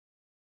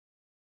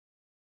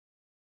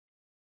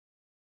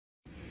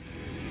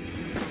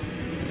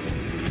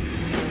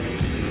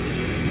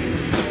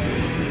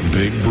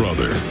Big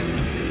Brother,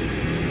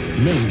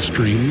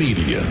 mainstream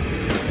media,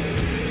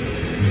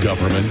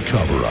 government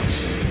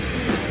cover-ups.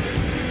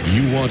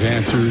 You want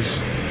answers?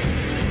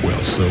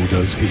 Well, so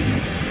does he.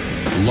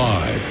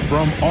 Live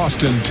from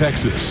Austin,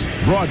 Texas,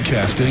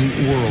 broadcasting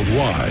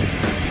worldwide,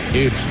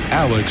 it's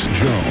Alex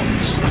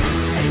Jones.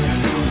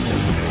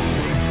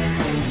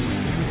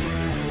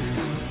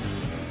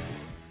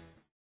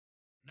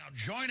 Now,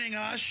 joining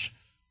us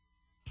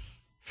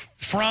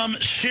from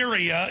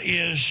Syria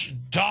is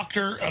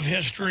Doctor of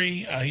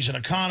History. He's an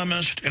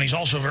economist, and he's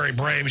also very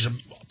brave. He's a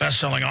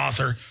best-selling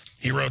author.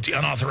 He wrote the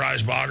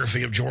unauthorized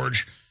biography of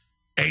George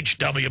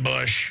H.W.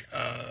 Bush,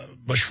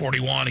 Bush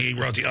 41. He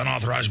wrote the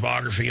unauthorized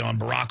biography on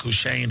Barack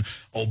Hussein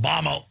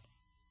Obama.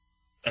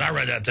 And I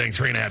read that thing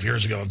 3.5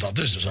 years ago and thought,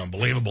 this is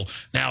unbelievable.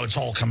 Now it's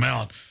all come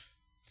out.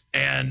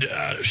 And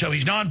so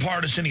he's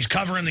nonpartisan. He's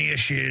covering the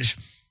issues.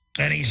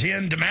 And he's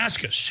in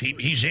Damascus.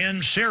 He's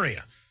in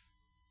Syria.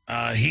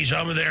 He's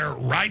over there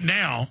right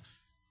now.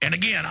 And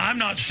again, I'm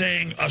not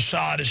saying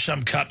Assad is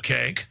some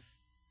cupcake.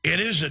 It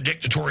is a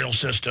dictatorial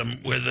system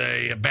with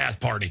a bath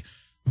party.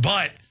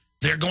 But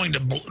they're going to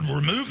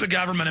remove the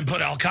government and put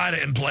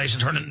Al-Qaeda in place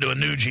and turn it into a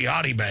new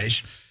jihadi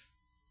base.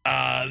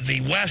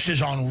 The West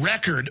is on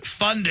record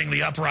funding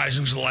the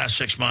uprisings of the last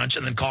 6 months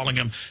and then calling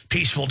them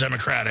peaceful,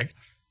 democratic.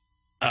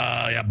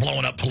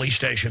 Blowing up police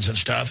stations and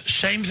stuff.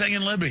 Same thing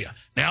in Libya.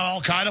 Now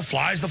Al-Qaeda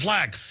flies the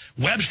flag.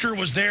 Webster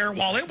was there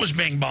while it was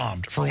being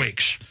bombed for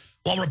weeks,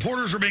 while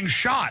reporters were being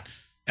shot.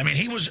 I mean,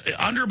 he was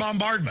under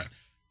bombardment.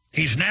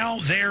 He's now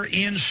there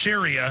in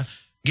Syria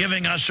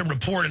giving us a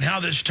report on how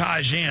this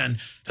ties in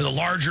to the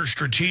larger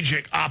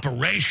strategic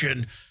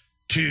operation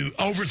to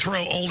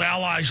overthrow old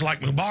allies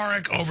like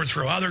Mubarak,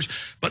 overthrow others.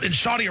 But then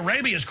Saudi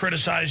Arabia is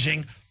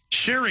criticizing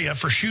Syria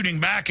for shooting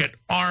back at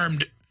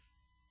armed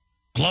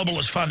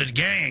globalist-funded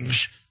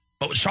gangs,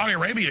 but Saudi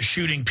Arabia is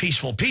shooting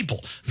peaceful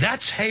people.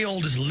 That's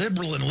hailed as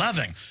liberal and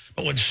loving.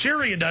 But when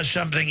Syria does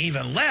something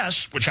even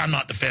less, which I'm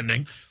not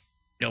defending,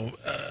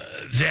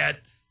 that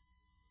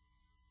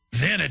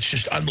then it's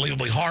just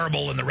unbelievably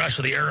horrible, and the rest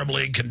of the Arab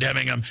League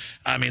condemning them.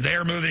 I mean,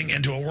 they're moving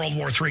into a World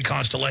War III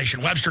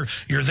constellation. Webster,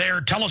 you're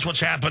there. Tell us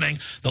what's happening,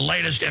 the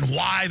latest, and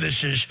why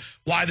this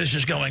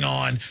is going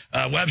on.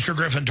 Webster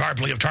Griffin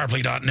Tarpley of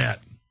Tarpley.net.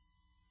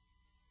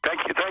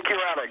 Thank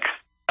you, Alex.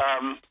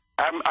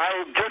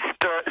 I just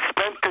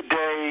spent the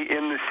day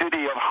in the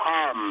city of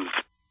Homs,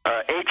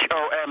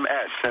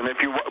 H-O-M-S, and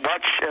if you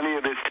watch any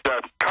of this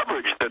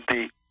coverage that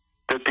the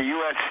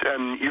U.S.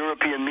 and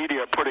European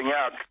media are putting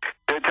out,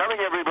 they're telling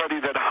everybody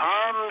that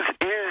Homs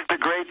is the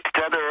great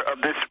center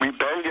of this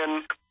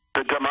rebellion,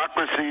 the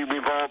democracy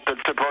revolt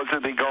that's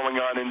supposedly going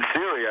on in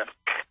Syria.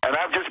 And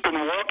I've just been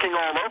walking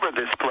all over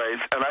this place,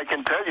 and I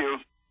can tell you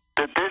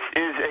that this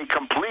is a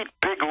complete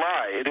big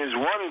lie. It is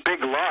one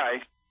big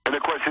lie. And,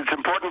 of course, it's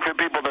important for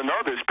people to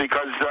know this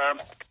because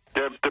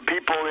the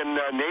people in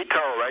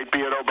NATO, right,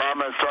 be it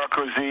Obama,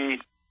 Sarkozy,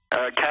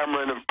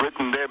 Cameron of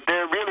Britain,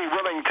 they're really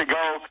willing to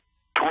go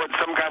towards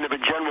some kind of a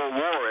general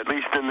war, at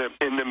least in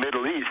the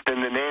Middle East, in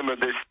the name of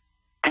this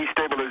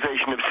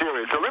destabilization of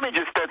Syria. So let me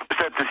just set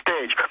the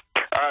stage.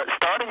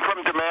 Starting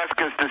from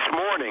Damascus this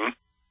morning,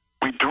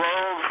 we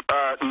drove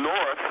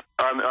north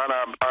on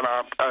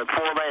a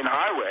four-lane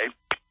highway,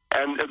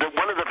 and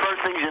one of the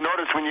first things you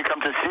notice when you come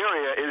to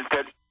Syria is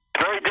that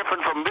very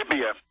different from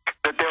Libya,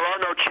 that there are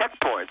no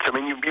checkpoints. I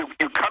mean,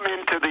 you come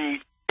into the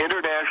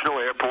international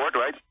airport,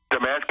 right,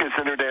 Damascus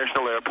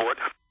International Airport.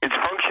 It's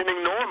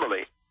functioning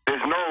normally.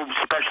 There's no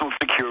special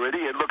security.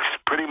 It looks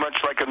pretty much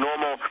like a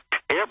normal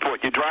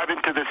airport. You drive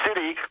into the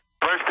city,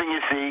 first thing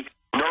you see,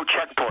 no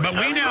checkpoints. But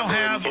we now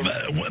have,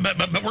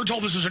 but we're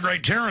told this is a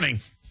great tyranny.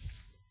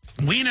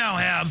 We now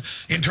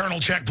have internal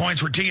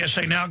checkpoints where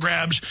TSA now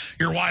grabs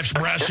your wife's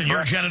breast and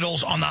your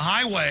genitals on the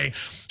highway.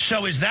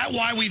 So is that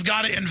why we've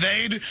got to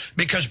invade?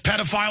 Because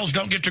pedophiles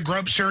don't get to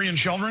grope Syrian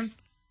children?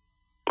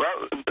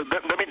 Well,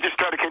 let me just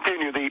try to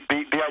continue. The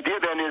idea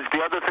then is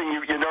the other thing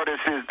you notice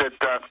is that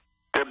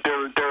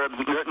there are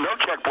no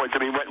checkpoints. I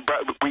mean,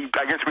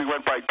 I guess we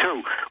went by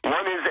two.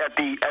 One is at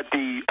the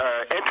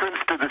entrance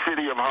to the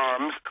city of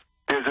Homs.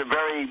 There's a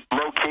very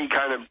low-key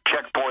kind of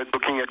checkpoint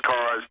looking at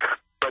cars,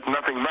 but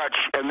nothing much.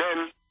 And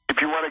then if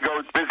you want to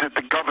go visit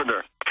the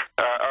governor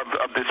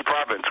of this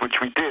province,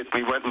 which we did,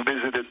 we went and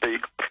visited the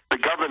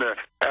governor.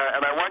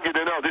 And I want you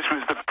to know this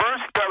was the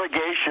first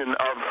delegation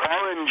of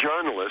foreign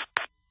journalists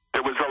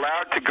that was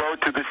allowed to go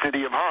to the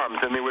city of Homs.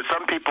 And there were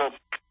some people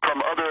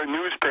from other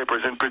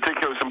newspapers, in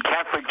particular some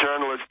Catholic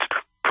journalists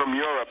from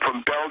Europe,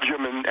 from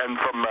Belgium, and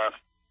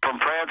from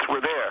France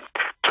were there.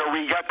 So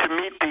we got to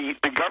meet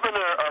the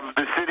governor of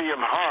the city of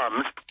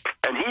Homs,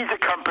 and he's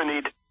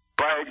accompanied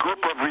by a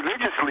group of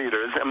religious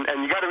leaders.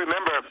 And you got to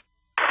remember,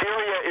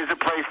 Syria is a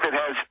place that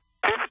has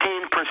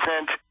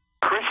 15%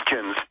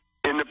 Christians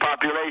in the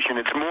population.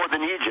 It's more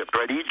than Egypt,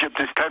 right? Egypt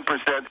is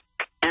 10%.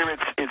 Here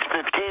it's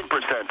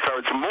 15%, so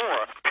it's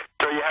more.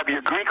 So you have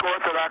your Greek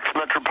Orthodox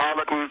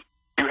Metropolitan,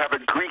 you have a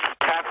Greek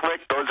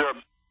Catholic. Those are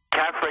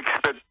Catholics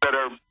that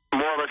are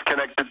more or less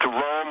connected to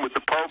Rome with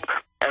the Pope,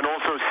 and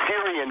also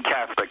Syrian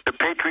Catholic, the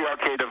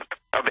Patriarchate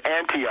of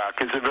Antioch.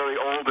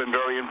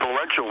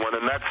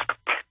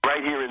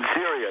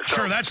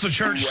 that's the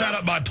church set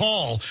up by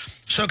Paul.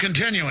 So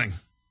continuing.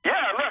 Yeah,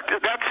 look,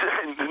 that's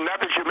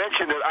not that you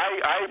mentioned it.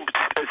 I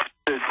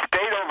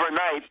stayed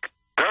overnight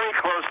very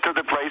close to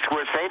the place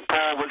where St.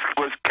 Paul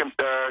was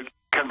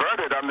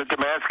converted on the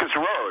Damascus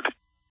Road,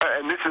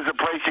 and this is a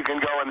place you can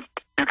go and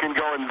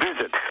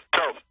visit.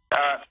 So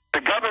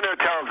the governor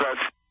tells us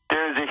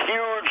there is a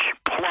huge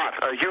plot,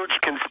 a huge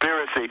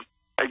conspiracy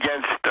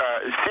against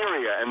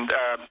Syria, and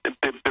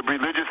the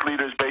religious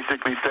leaders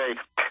basically say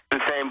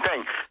the same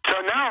thing.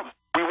 So now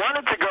we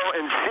wanted to go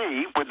and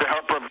see, with the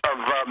help of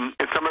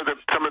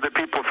some of the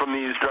people from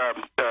these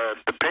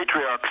the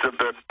patriarchs of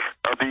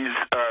these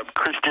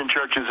Christian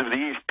churches of the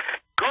East,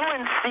 go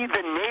and see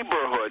the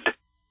neighborhood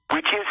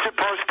which is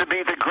supposed to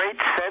be the great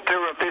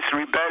center of this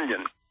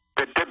rebellion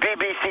that the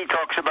BBC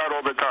talks about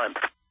all the time.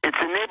 It's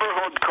a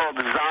neighborhood called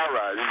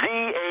Zara,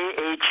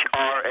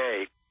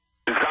 Zahra.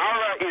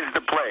 Zara is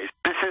the place.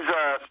 This is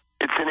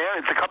it's an area.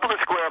 It's a couple of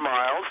square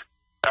miles.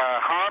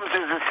 Homs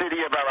is a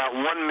city of about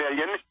 1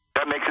 million.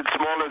 That makes it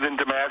smaller than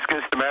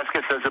Damascus.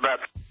 Damascus has about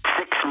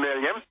 6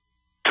 million.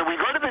 So we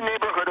go to the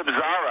neighborhood of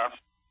Zara,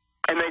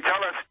 and they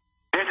tell us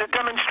there's a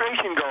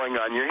demonstration going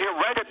on. You're here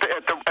right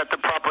at the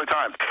proper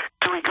time.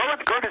 So we go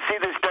to see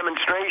this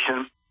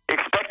demonstration,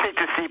 expecting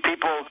to see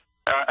people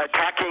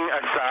attacking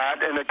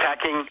Assad and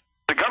attacking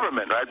the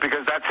government, right?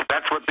 Because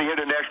that's what the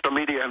international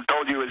media have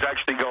told you is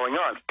actually going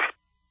on.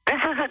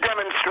 This is a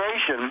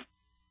demonstration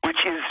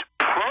which is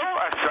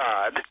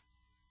pro-Assad.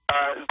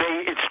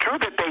 It's true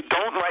that they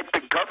don't like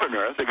the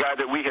governor, the guy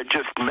that we had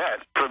just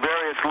met, for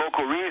various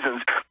local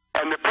reasons.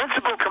 And the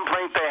principal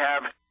complaint they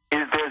have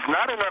is there's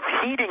not enough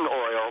heating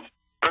oil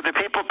for the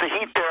people to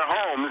heat their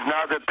homes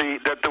now that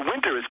the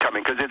winter is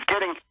coming, because it's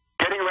getting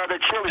rather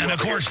chilly. And of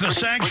course, the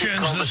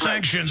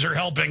sanctions are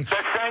helping.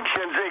 The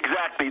sanctions,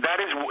 exactly.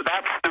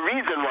 That's the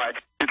reason why.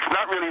 It's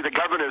not really the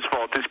governor's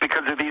fault. It's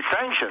because of these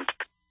sanctions.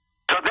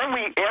 So then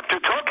after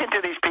talking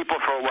to these people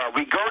for a while,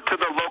 we go to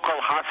the local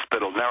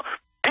hospital. Now,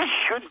 this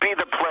should be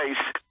the place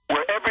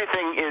where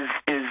everything is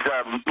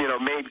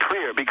made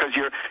clear, because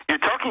you're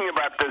talking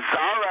about the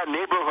Zara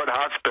Neighborhood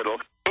Hospital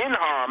in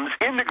Homs,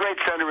 in the great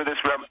center of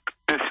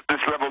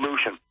this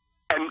revolution.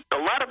 And a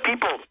lot of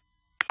people,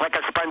 like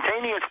a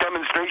spontaneous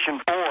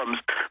demonstration forms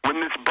when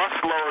this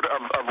busload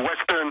of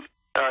Western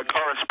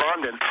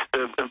correspondents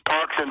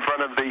parks in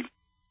front of the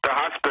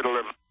hospital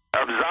of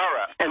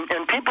Zara.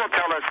 And people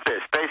tell us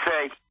this. They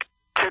say,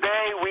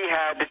 today we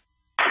had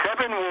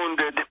 7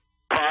 wounded,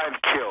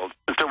 5 killed.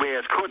 So we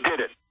ask, who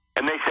did it?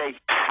 And they say,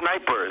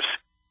 snipers.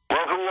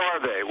 Well, who are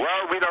they?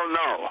 Well, we don't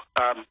know.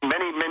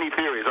 Many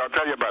theories. I'll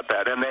tell you about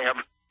that. And they have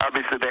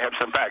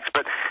some facts.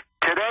 But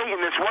today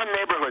in this one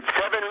neighborhood,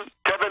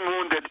 7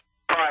 wounded,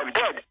 5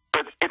 dead.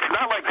 But it's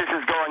not like this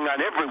is going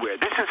on everywhere.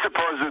 This is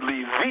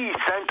supposedly the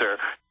center,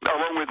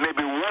 along with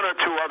maybe 1 or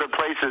 2 other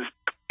places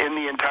in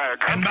the entire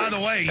country. And by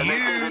the way,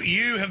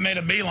 you have made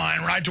a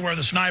beeline right to where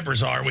the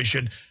snipers are. We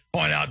should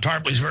point out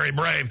Tarpley's very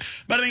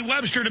brave. But I mean,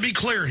 Webster, to be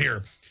clear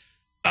here,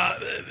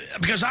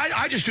 because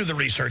I just do the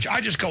research.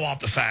 I just go off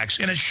the facts.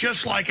 And it's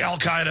just like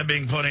Al-Qaeda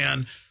being put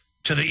in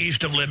to the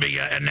east of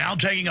Libya and now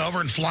taking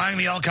over and flying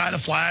the Al-Qaeda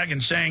flag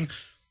and saying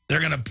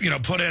they're going to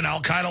put in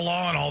Al-Qaeda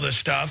law and all this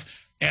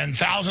stuff. And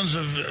thousands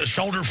of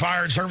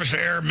shoulder-fired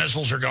surface-to-air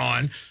missiles are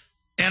gone.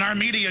 And our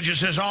media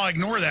just says, oh,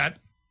 ignore that.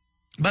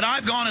 But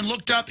I've gone and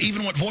looked up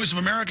even what Voice of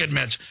America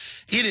admits.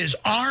 It is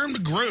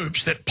armed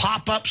groups that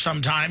pop up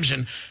sometimes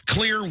in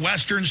clear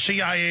Western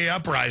CIA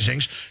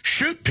uprisings,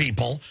 shoot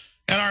people,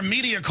 and our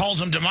media calls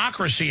them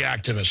democracy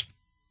activists.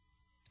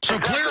 So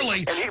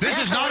clearly, this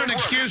is not an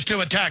excuse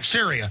to attack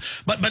Syria.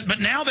 But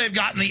now they've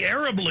gotten the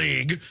Arab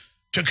League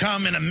to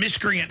come in a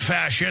miscreant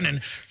fashion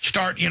and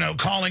start,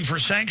 calling for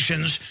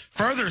sanctions,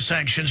 further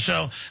sanctions.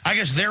 So I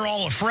guess they're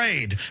all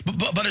afraid.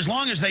 But as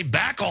long as they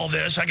back all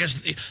this, I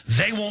guess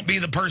they won't be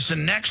the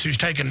person next who's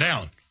taken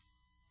down.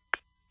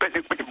 But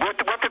what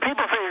the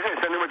people say is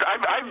this. In other words,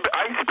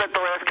 I spent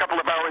the last couple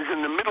of hours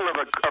in the middle of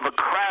a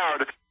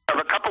crowd of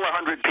a couple of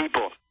hundred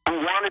people who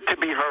wanted to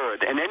be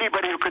heard. And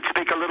anybody who could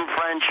speak a little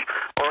French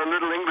or a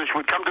little English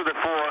would come to the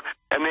fore,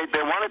 and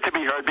they wanted to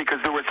be heard because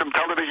there were some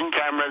television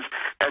cameras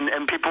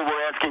and people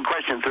were asking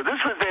questions. So this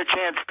was their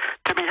chance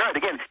to be heard.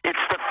 Again,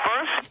 it's the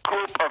first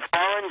group of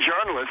foreign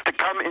journalists to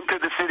come into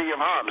the city of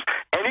Homs.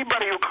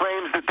 Anybody who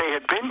claims that they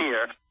had been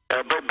here,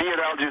 but be it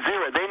Al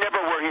Jazeera, they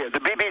never were here. The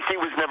BBC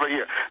was never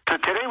here. So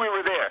today we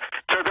were there.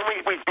 So then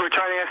we were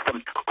trying to ask them,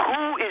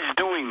 who is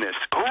doing this?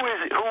 Who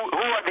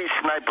are these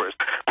snipers?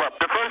 Well,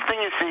 the first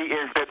thing you see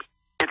is that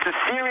it's a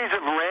series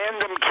of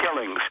random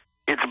killings.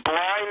 It's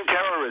blind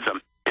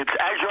terrorism. It's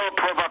agent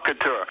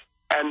provocateur.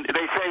 And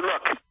they say,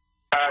 look,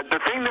 the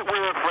thing that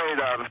we're afraid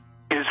of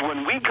is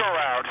when we go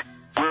out,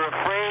 we're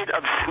afraid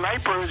of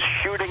snipers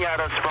shooting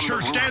at us from the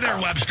rooftop. Stay there,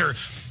 Webster.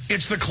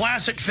 It's the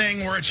classic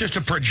thing where it's just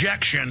a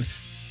projection.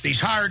 These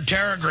hired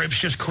terror groups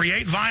just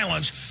create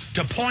violence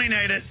to point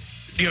at it,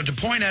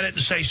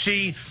 and say,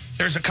 see,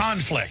 there's a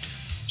conflict.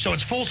 So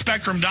it's full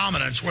spectrum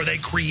dominance where they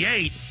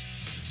create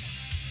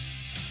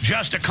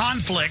just a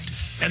conflict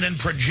and then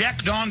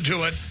project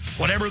onto it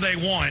whatever they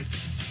want.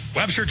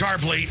 Webster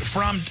Tarpley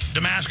from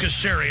Damascus,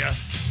 Syria.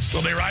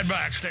 We'll be right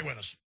back. Stay with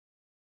us.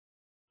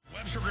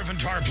 Webster Griffin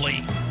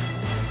Tarpley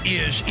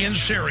is in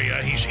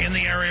Syria. He's in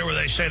the area where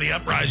they say the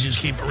uprisings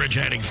keep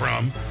originating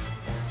from.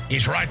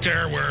 He's right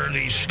there where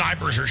these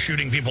snipers are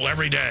shooting people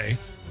every day.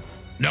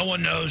 No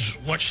one knows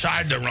which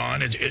side they're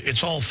on.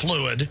 It's all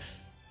fluid.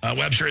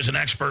 Webster is an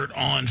expert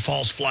on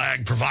false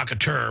flag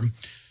provocateur.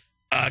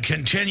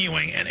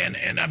 Continuing, and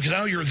because I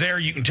know you're there,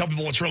 you can tell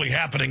people what's really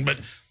happening, but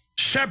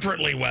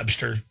separately,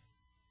 Webster,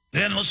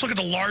 then let's look at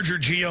the larger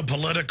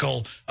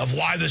geopolitical of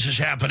why this is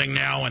happening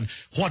now and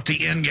what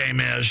the end game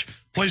is.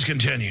 Please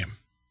continue.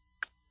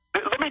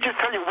 Let me just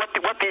tell you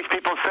what these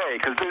people say,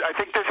 because I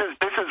think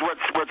this is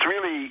what's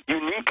really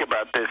unique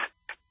about this.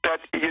 That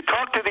you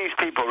talk to these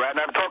people, right? And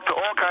I've talked to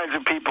all kinds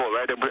of people,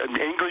 right? An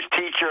English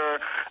teacher,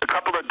 a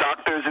couple of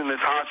doctors in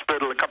this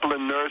hospital, a couple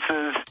of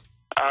nurses,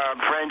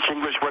 French,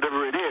 English,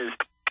 whatever it is.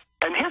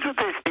 And here's what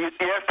you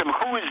ask them,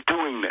 who is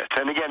doing this?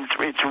 And again,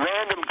 it's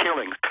random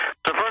killings.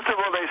 So first of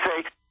all, they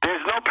say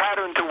there's no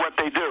pattern to what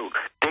they do.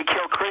 They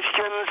kill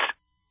Christians,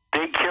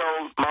 they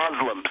kill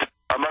Muslims.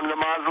 Among the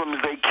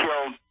Muslims, they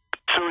kill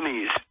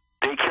Sunnis,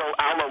 they kill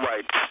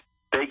Alawites,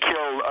 they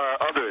kill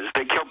others.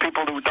 They kill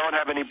people who don't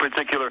have any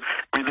particular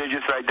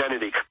religious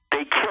identity.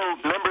 They kill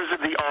members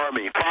of the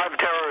army. 5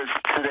 terrorists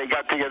today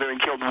got together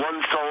and killed 1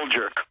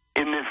 soldier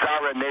in this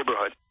Zara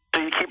neighborhood.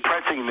 So you keep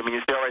pressing them and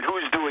you say, all right,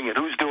 who's doing it?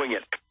 Who's doing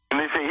it? And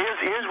they say,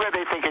 here's where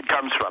they think it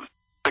comes from.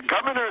 The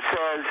governor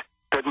says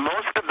that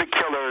most of the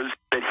killers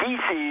that he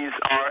sees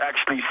are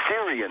actually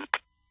Syrians.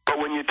 But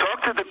when you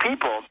talk to the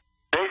people,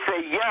 they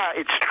say, yeah,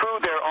 it's true,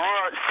 there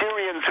are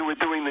Syrians who are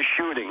doing the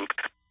shooting,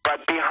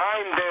 but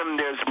behind them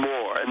there's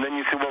more. And then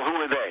you say, well, who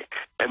are they?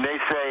 And they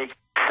say,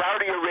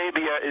 Saudi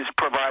Arabia is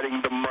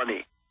providing the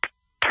money.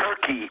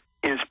 Turkey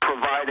is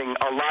providing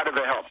a lot of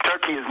the help.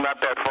 Turkey is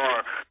not that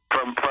far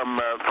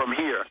from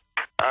here.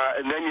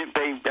 And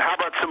then how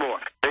about some more?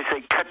 They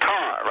say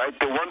Qatar, right?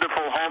 The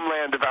wonderful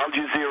homeland of Al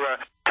Jazeera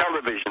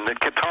television. That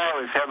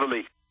Qatar is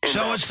heavily involved.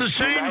 So it's the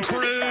same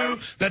crew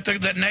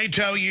that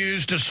NATO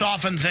used to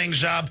soften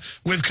things up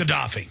with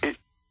Gaddafi.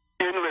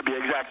 In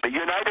Libya, exactly.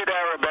 United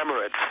Arab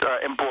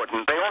Emirates,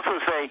 important. They also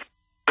say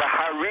the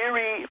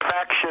Hariri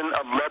faction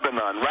of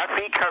Lebanon,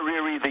 Rafiq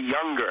Hariri the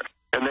Younger.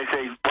 And they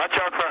say, watch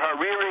out for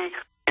Hariri.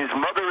 His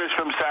mother is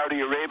from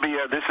Saudi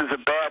Arabia. This is a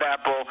bad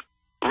apple.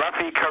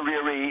 Rafiq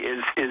Hariri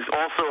is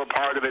also a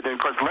part of it. And, of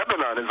course,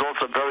 Lebanon is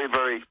also very,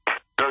 very,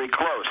 very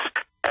close.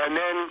 And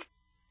then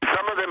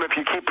some of them, if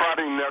you keep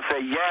prodding, they'll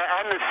say, yeah,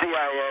 and the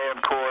CIA,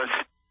 of course,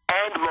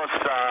 and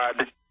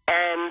Mossad,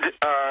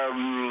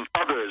 and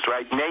others,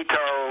 right?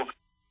 NATO,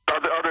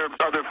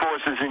 other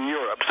forces in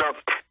Europe. So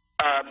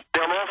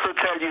they'll also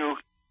tell you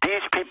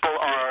these people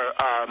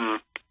are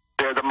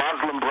they're the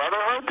Muslim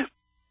Brotherhood.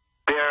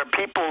 They're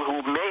people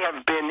who may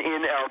have been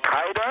in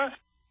Al-Qaeda,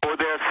 or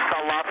they're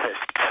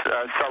Salafists.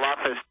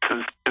 Salafists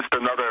is just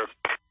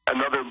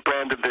another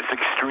brand of this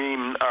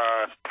extreme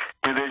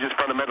religious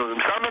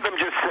fundamentalism. Some of them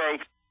just say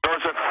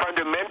those are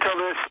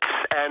fundamentalists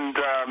and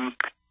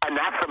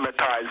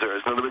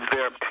anathematizers. In other words,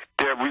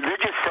 they're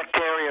religious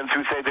sectarians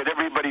who say that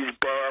everybody's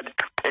bad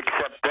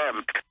except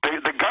them.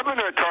 The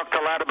governor talked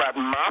a lot about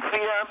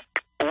mafia,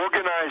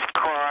 organized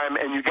crime,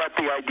 and you got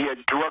the idea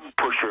drug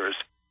pushers.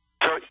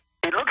 So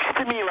it looks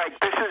to me like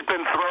this has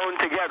been thrown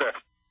together.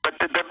 But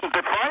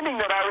the finding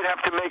that I would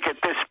have to make at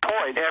this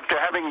point, after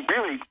having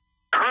really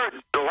heard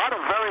a lot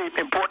of very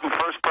important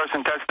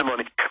first-person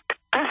testimony,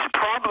 this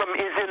problem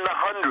is in the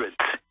hundreds.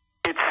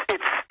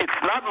 It's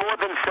not more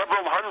than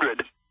several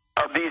hundred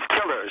of these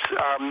killers,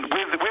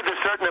 with a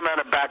certain amount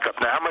of backup.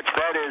 Now, how much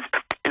that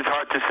is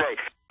hard to say.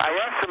 I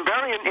asked some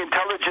very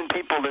intelligent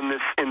people in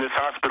this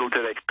hospital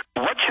today,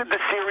 what should the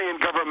Syrian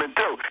government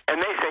do? And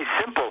they say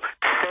simple: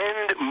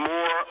 send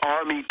more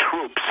army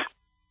troops.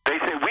 They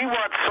say, we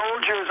want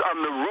soldiers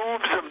on the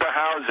roofs of the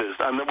houses,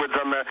 on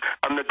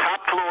the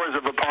top floors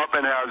of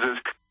apartment houses.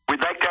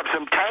 We'd like to have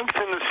some tanks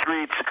in the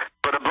streets,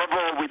 but above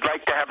all, we'd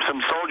like to have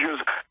some soldiers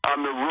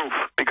on the roof.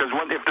 Because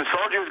if the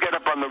soldiers get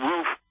up on the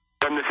roof,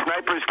 then the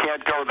snipers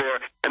can't go there,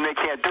 and they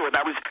can't do it.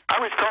 I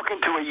was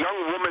talking to a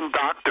young woman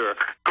doctor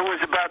who was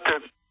about to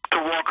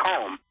walk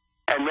home,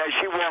 and as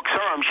she walks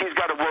home, she's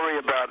got to worry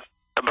about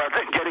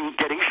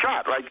getting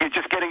shot. Like, you're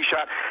just getting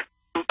shot.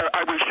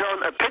 I was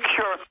shown a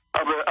picture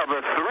of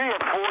a 3 or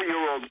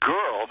 4-year-old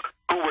girl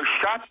who was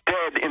shot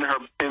dead in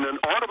an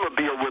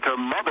automobile with her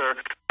mother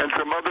and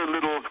some other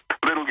little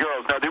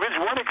girls. Now, there is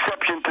one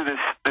exception to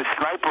this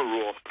sniper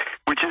rule,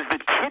 which is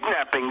that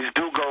kidnappings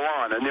do go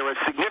on, and there are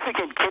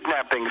significant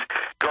kidnappings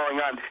going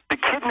on. The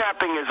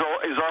kidnapping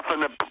is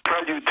often a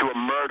prelude to a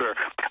murder.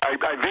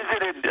 I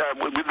visited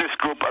with this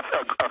group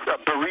a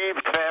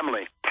bereaved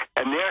family,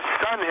 and their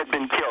son had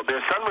been killed.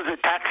 Their son was a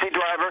taxi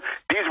driver.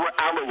 These were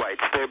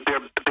Alawites.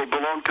 They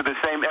belonged to the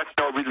same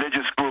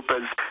ethno-religious group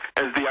as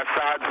the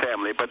Assad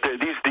family, but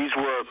these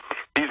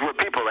were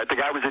people. Right? The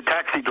guy was a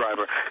taxi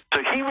driver.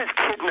 So he was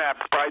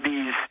kidnapped by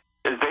these,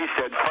 as they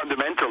said,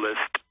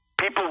 fundamentalists.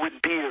 People with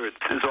beards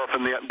is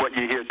often what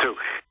you hear too.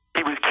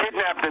 He was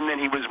kidnapped and then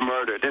he was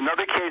murdered. In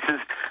other cases,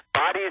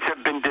 bodies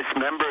have been dismembered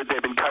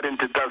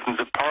into dozens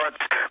of parts.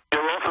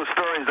 There are also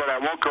stories that I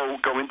won't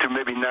go into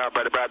maybe now,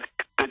 but about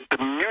the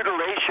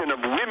mutilation of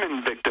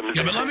women victims.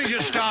 Yeah, but let me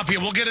just stop you.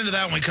 We'll get into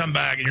that when we come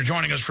back. And you're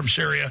joining us from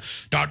Syria.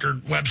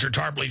 Dr. Webster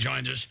Tarpley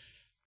joins us.